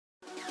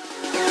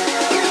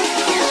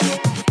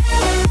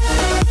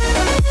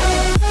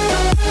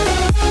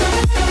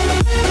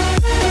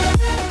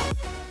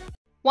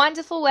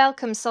Wonderful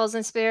welcome, souls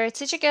and spirits.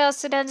 It's your girl,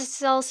 Student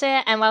Souls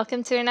here, and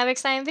welcome to another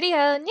exciting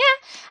video.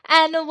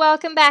 And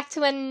welcome back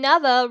to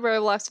another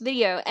Roblox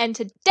video. And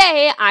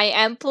today I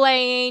am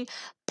playing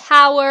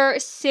Power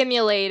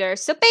Simulator.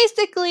 So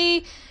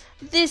basically,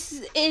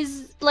 this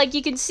is like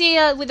you can see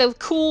with a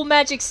cool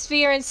magic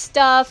sphere and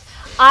stuff.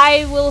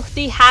 I will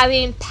be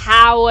having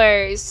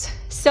powers.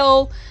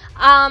 So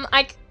I'm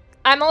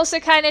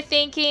also kind of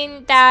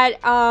thinking that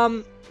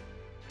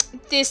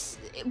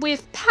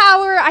with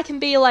power, I can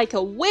be like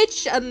a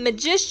witch, a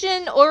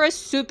magician, or a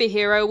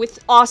superhero with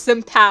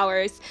awesome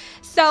powers.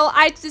 So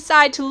I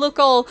decided to look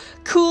all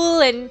cool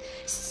and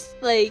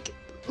like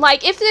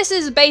if this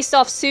is based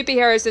off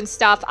superheroes and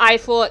stuff, I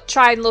thought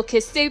try and look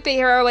as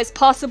superhero as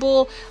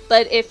possible.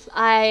 But if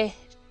I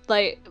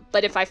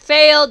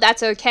fail,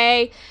 that's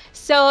okay.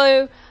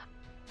 So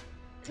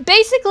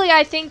basically,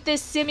 I think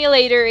this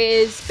simulator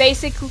is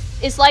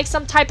like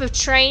some type of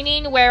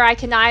training where I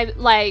can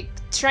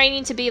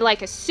training to be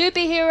like a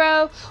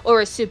superhero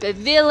or a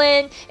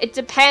supervillain. It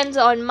depends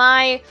on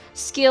my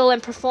skill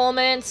and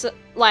performance.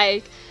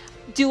 Like,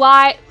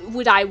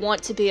 would I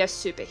want to be a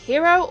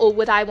superhero or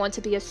would I want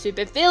to be a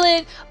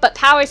supervillain? But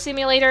Power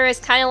Simulator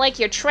is kind of like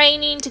your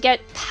training to get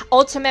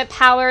ultimate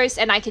powers,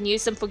 and I can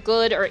use them for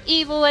good or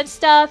evil and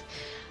stuff.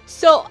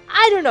 So,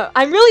 I don't know.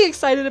 I'm really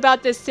excited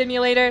about this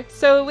simulator.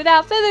 So,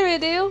 without further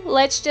ado,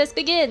 let's just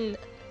begin.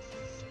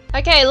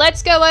 Okay,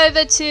 let's go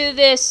over to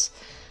this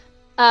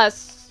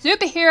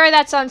superhero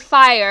that's on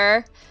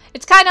fire.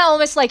 It's kind of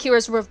almost like he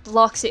was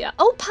Roblox here.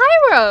 Oh,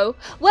 Pyro!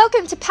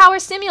 Welcome to Power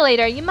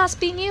Simulator. You must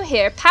be new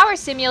here. Power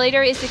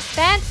Simulator is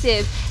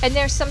expansive, and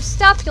there's some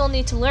stuff you'll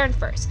need to learn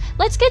first.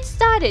 Let's get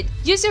started.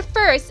 Use your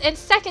first and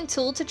second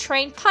tool to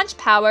train punch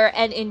power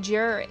and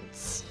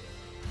endurance.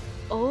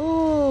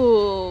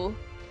 Oh,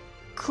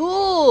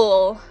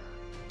 cool.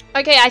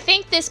 Okay, I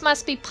think this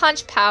must be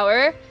punch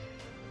power.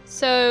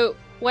 So,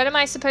 what am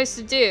I supposed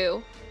to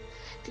do?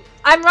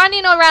 I'm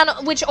running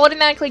around, which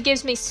automatically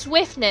gives me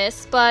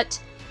swiftness, but...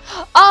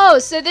 Oh,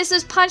 so this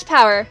is punch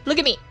power. Look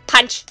at me.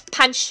 Punch,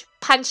 punch,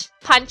 punch,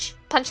 punch,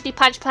 punchity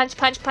punch, punch,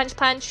 punch, punch,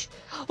 punch.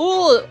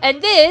 Ooh,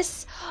 and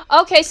this...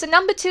 Okay, so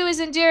number 2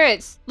 is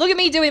endurance. Look at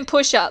me doing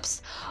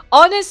push-ups.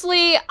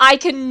 Honestly, I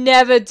can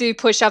never do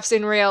push-ups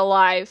in real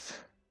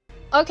life.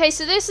 Okay,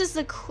 so this is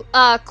the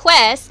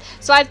quest.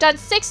 So I've done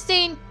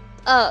 16,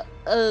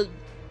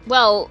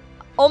 well,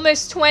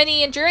 almost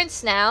 20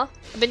 endurance now.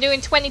 I've been doing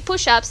 20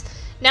 push-ups.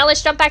 Now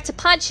let's jump back to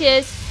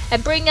punches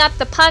and bring up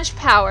the punch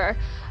power.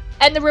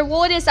 And the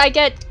reward is I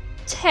get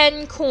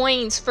 10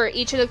 coins for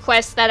each of the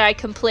quests that I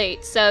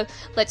complete. So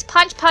let's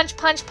punch, punch,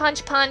 punch,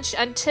 punch, punch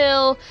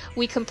until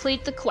we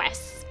complete the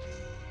quests.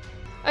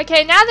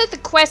 Okay, now that the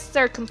quests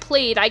are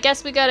complete, I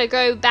guess we gotta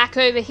go back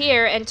over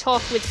here and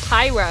talk with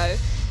Pyro.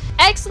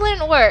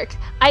 Excellent work.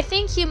 I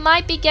think you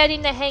might be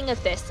getting the hang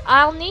of this.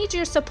 I'll need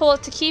your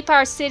support to keep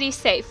our city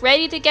safe.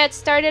 Ready to get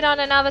started on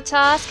another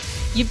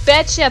task? You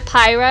betcha,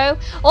 Pyro.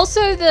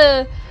 Also,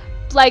 the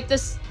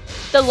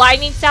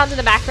lightning sounds in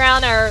the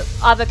background are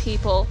other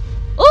people.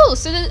 Oh,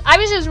 so I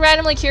was just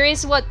randomly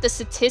curious what the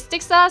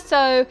statistics are.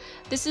 So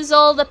this is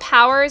all the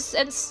powers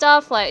and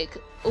stuff. Like,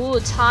 ooh,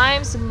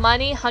 times,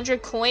 money,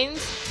 100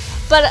 coins.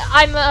 But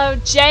I'm a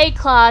J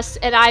class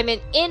and I'm an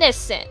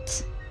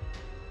innocent.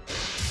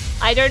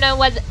 I don't know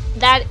what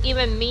that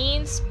even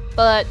means,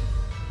 but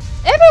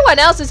everyone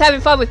else is having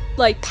fun with,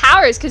 like,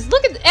 powers, because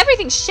look at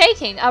everything's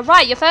shaking.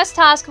 Alright, your first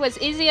task was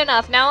easy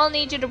enough. Now I'll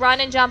need you to run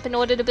and jump in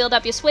order to build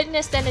up your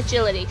swiftness and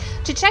agility.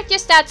 To check your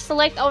stats,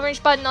 select the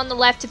orange button on the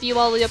left to view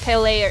all your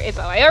player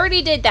info. I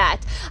already did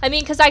that. I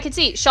mean, because I can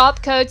see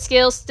shop, code,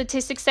 skills,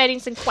 statistics,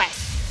 settings, and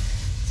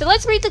quests. So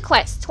let's read the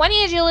quests.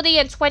 20 agility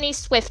and 20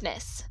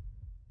 swiftness.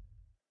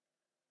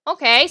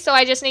 Okay, so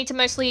I just need to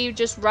mostly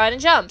just run and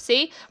jump,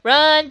 see?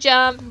 Run,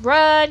 jump,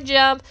 run,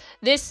 jump.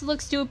 This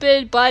looks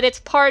stupid, but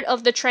it's part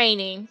of the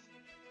training.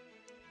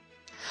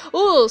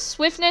 Ooh,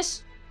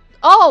 swiftness.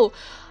 Oh,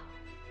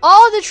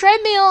 the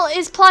treadmill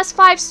is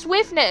 +5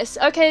 swiftness.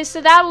 Okay, so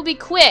that will be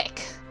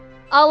quick.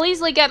 I'll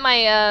easily get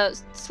my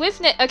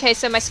swiftness. Okay,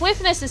 so my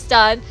swiftness is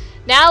done.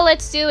 Now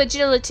let's do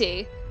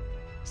agility.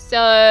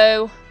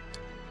 So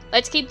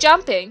let's keep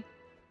jumping.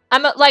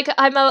 I'm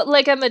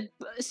a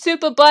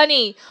super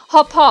bunny.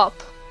 Hop hop.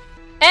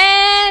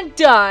 And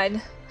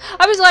done.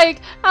 I was like,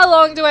 how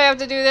long do I have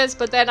to do this?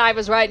 But then I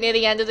was right near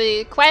the end of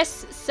the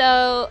quest.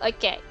 So,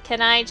 okay.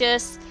 Can I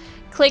just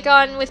click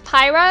on with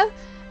Pyro?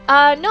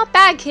 Not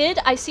bad, kid.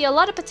 I see a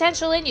lot of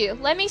potential in you.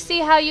 Let me see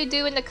how you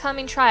do in the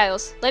coming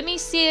trials. Let me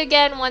see me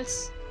again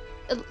once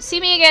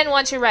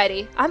you're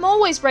ready. I'm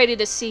always ready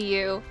to see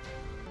you.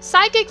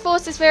 Psychic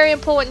Force is very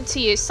important to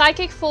you.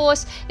 Psychic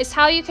Force is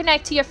how you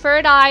connect to your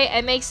third eye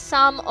and make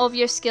some of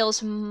your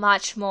skills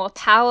much more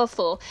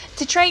powerful.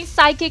 To train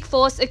Psychic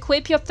Force,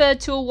 equip your third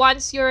tool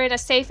once you're in a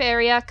safe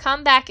area.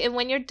 Come back and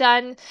when you're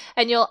done,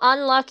 and you'll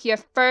unlock your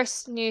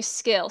first new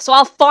skill. So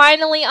I'll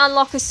finally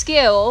unlock a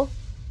skill.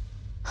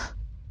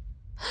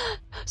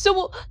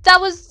 So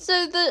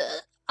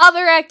the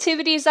other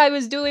activities I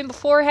was doing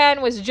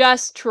beforehand was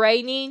just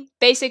training,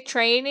 basic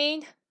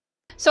training.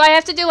 So I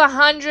have to do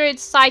 100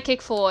 psychic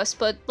force,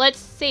 but let's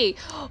see.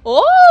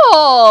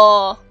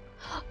 Oh!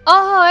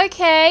 Oh,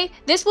 okay.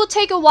 This will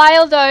take a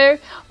while though.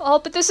 Oh,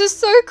 but this is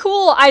so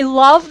cool. I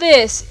love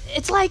this.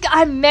 It's like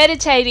I'm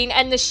meditating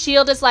and the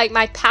shield is like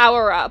my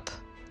power up.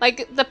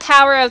 Like the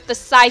power of the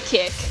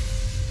psychic.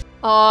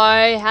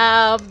 I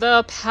have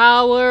the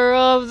power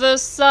of the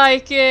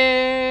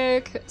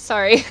psychic.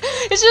 Sorry.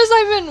 It's just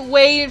I've been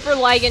waiting for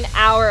like an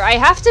hour. I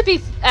have to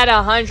be at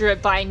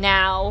 100 by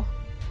now.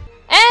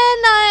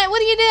 And what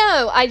do you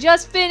know? I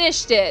just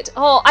finished it.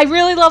 Oh, I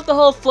really love the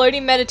whole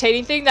floating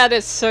meditating thing. That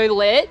is so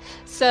lit.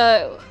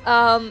 So,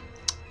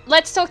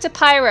 let's talk to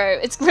Pyro.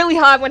 It's really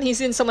hard when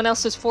he's in someone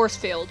else's force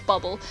field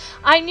bubble.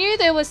 I knew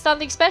there was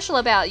something special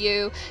about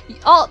you.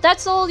 Oh,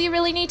 that's all you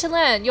really need to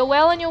learn. You're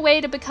well on your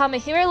way to become a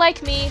hero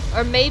like me,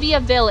 or maybe a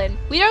villain.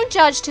 We don't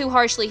judge too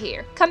harshly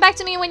here. Come back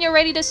to me when you're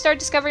ready to start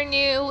discovering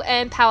new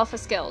and powerful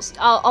skills.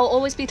 I'll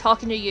always be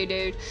talking to you,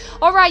 dude.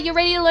 Alright, you're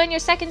ready to learn your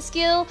second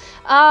skill?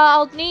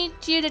 I'll need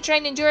you to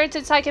train endurance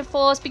and psychic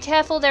force. Be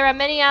careful, there are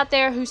many out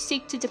there who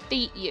seek to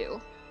defeat you.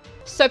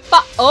 So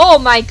oh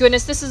my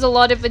goodness, this is a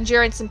lot of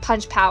endurance and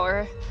punch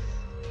power.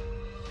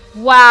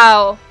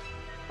 Wow.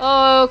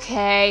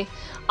 Okay.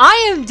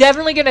 I am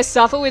definitely gonna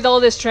suffer with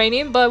all this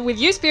training, but with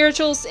you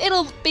spirituals,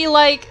 it'll be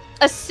like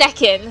a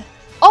second.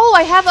 Oh,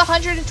 I have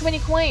 120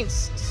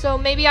 coins. So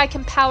maybe I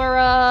can power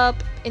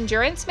up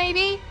endurance,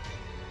 maybe?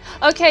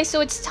 Okay,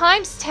 so it's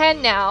times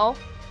 10 now.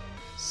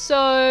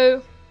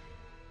 So...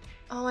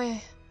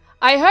 oh,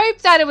 I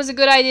hope that it was a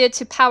good idea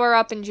to power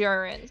up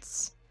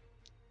endurance.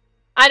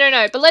 I don't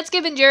know, but let's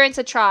give endurance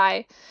a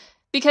try.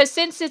 Because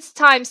since it's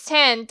times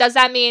 10, does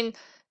that mean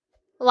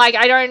like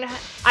I don't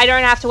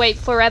have to wait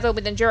forever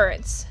with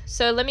endurance?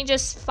 So let me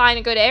just find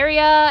a good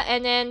area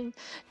and then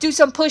do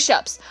some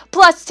push-ups.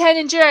 Plus 10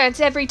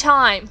 endurance every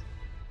time.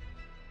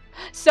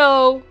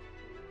 So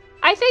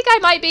I think I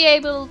might be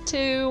able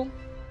to,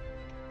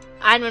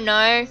 I don't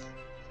know.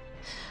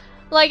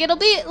 Like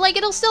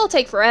it'll still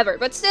take forever,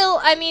 but still,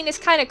 I mean, it's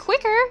kind of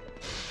quicker.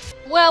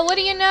 Well, what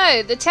do you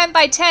know? The 10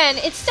 by 10,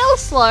 it's still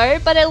slow,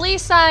 but at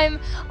least I'm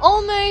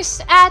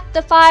almost at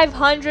the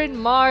 500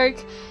 mark,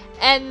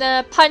 and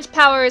the punch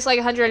power is like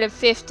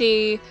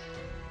 150,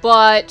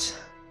 but,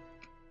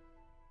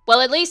 well,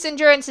 at least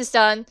endurance is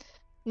done.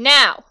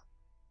 Now,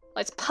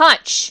 let's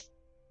punch.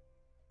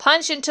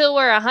 Punch until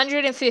we're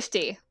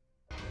 150.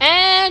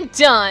 And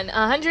done.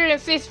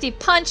 150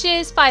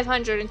 punches,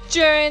 500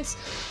 endurance.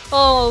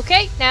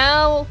 Okay,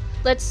 now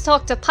let's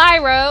talk to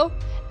Pyro,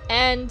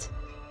 and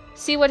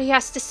see what he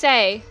has to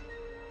say.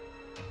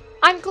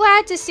 I'm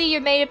glad to see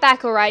you made it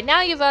back alright.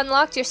 Now you've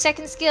unlocked your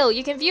second skill.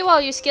 You can view all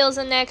your skills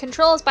and their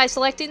controls by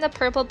selecting the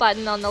purple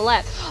button on the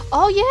left.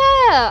 Oh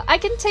yeah! I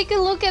can take a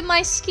look at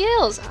my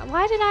skills.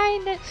 Why did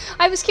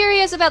I was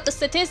curious about the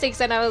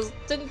statistics and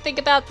didn't think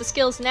about the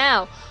skills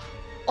now.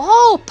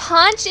 Oh,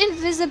 punch,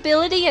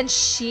 invisibility, and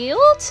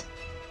shield?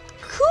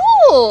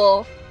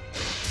 Cool!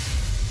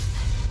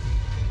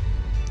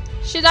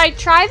 Should I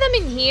try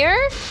them in here?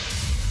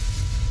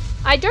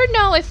 I don't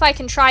know if I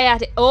can try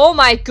out it. Oh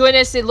my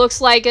goodness, it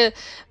looks like a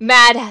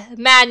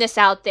madness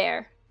out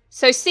there.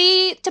 So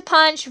C to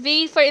punch,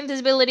 V for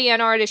invisibility,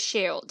 and R to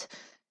shield.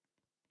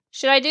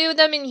 Should I do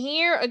them in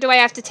here, or do I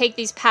have to take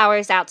these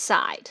powers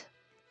outside?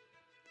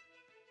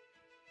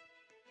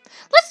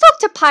 Let's talk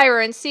to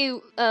Pyro and see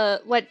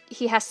what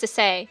he has to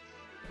say.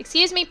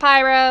 Excuse me,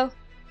 Pyro.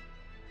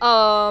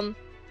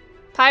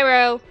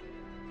 Pyro.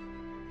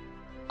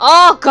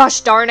 Oh gosh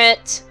darn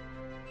it.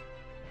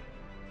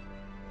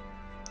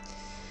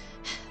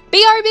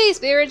 BRB,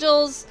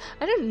 spirituals!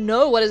 I don't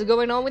know what is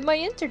going on with my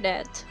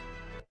internet.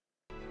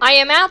 I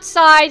am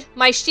outside,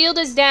 my shield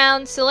is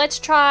down, so let's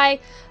try.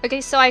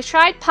 Okay, so I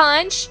tried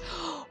punch.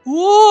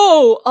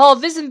 Whoa! Oh,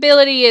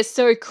 visibility is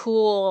so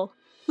cool.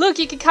 Look,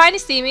 you can kind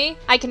of see me.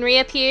 I can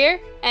reappear,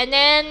 and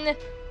then...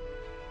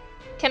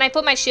 can I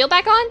put my shield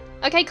back on?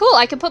 Okay, cool,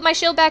 I can put my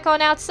shield back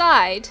on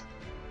outside.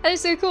 That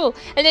is so cool.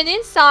 And then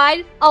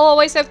inside, I'll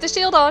always have the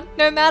shield on,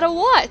 no matter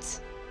what.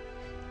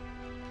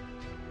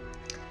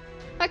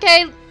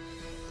 Okay.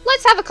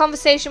 Let's have a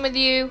conversation with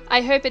you. I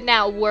hope it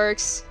now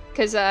works,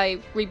 because I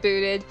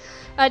rebooted.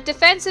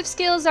 Defensive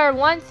skills are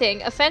one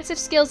thing, offensive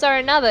skills are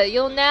another.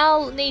 You'll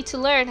now need to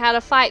learn how to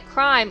fight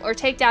crime or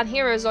take down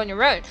heroes on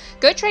your own.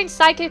 Go train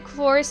Psychic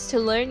Force to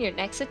learn your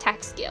next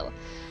attack skill.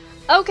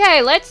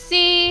 Okay, let's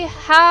see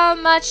how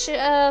much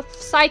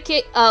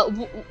Psychic...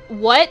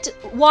 what?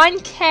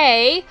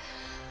 1K?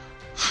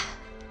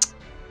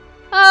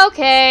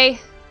 Okay.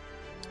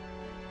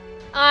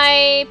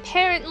 I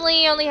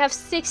apparently only have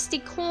 60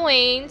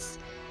 coins,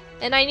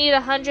 and I need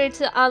 100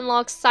 to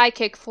unlock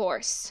Psychic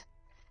Force.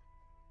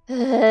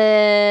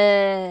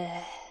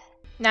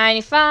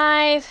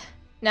 95,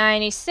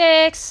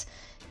 96,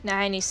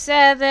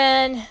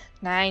 97,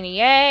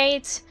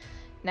 98,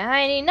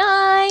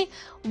 99,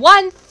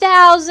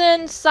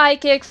 1000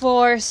 Psychic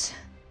Force.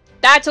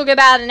 That took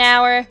about an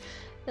hour.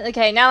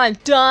 Okay, now I'm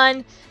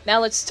done. Now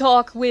let's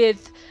talk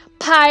with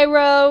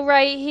Pyro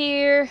right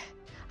here.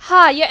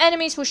 Ha, your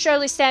enemies will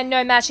surely stand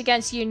no match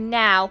against you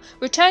now.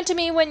 Return to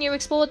me when you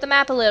explored the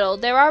map a little.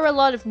 There are a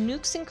lot of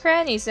nooks and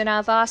crannies in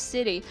our vast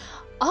city.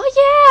 Oh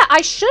yeah,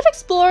 I should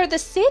explore the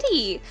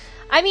city.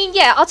 I mean,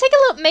 yeah, I'll take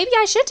a little, maybe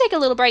I should take a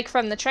little break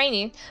from the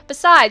training.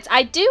 Besides,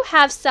 I do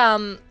have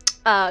some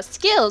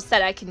skills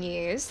that I can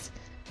use.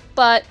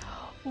 But,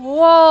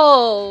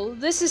 whoa,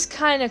 this is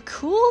kind of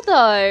cool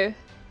though.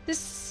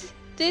 This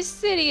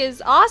city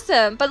is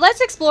awesome. But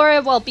let's explore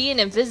it while being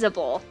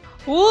invisible.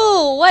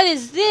 Whoa, what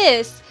is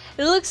this?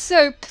 It looks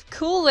so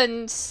cool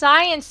and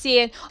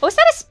sciencey. And oh, is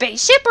that a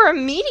spaceship or a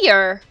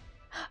meteor?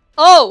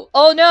 Oh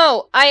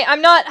no,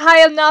 I'm not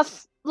high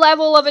enough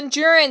level of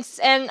endurance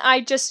and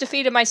I just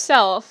defeated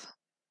myself.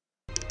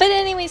 But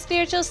anyway,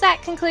 spirituals,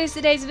 that concludes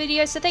today's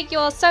video. So thank you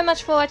all so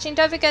much for watching.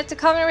 Don't forget to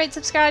comment, rate,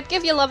 subscribe,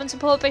 give your love and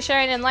support by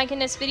sharing and liking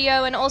this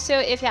video. And also,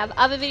 if you have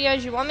other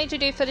videos you want me to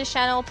do for this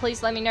channel,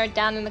 please let me know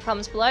down in the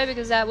comments below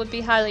because that would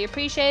be highly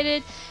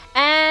appreciated.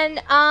 And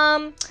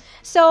I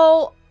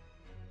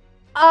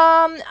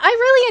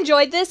really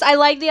enjoyed this. I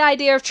like the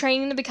idea of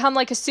training to become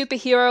like a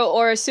superhero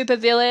or a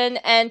supervillain,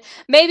 and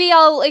maybe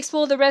I'll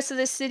explore the rest of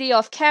the city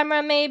off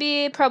camera,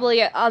 maybe,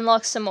 probably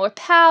unlock some more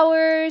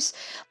powers.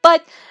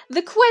 But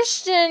the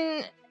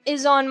question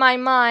is on my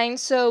mind,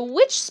 so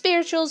which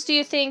spirituals do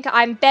you think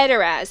I'm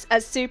better as? A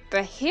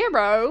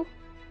superhero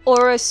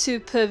or a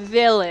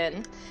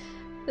supervillain?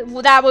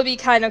 That would be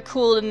kind of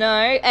cool to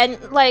know.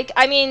 And like,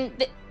 I mean,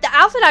 the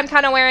outfit I'm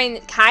kind of wearing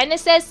kind of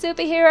says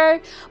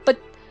superhero, but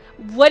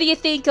what do you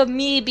think of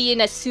me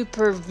being a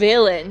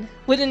supervillain?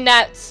 Wouldn't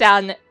that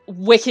sound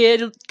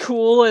wicked,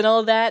 cool, and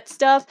all that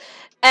stuff?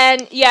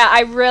 And yeah,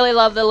 I really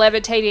love the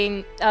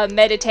levitating,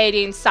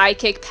 meditating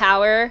psychic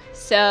power.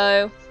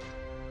 So,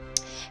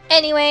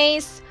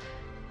 anyways,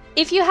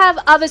 if you have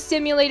other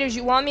simulators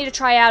you want me to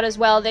try out as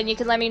well, then you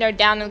can let me know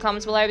down in the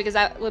comments below because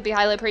that would be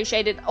highly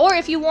appreciated. Or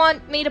if you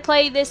want me to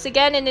play this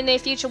again in the near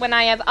future when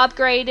I have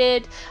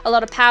upgraded a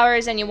lot of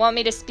powers and you want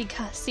me to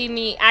see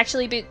me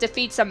actually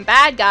defeat some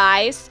bad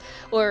guys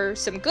or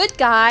some good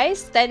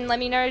guys, then let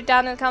me know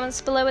down in the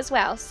comments below as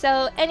well.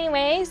 So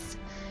anyways,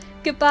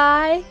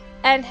 goodbye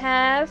and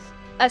have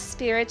a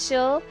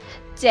spiritual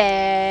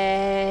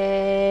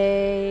day.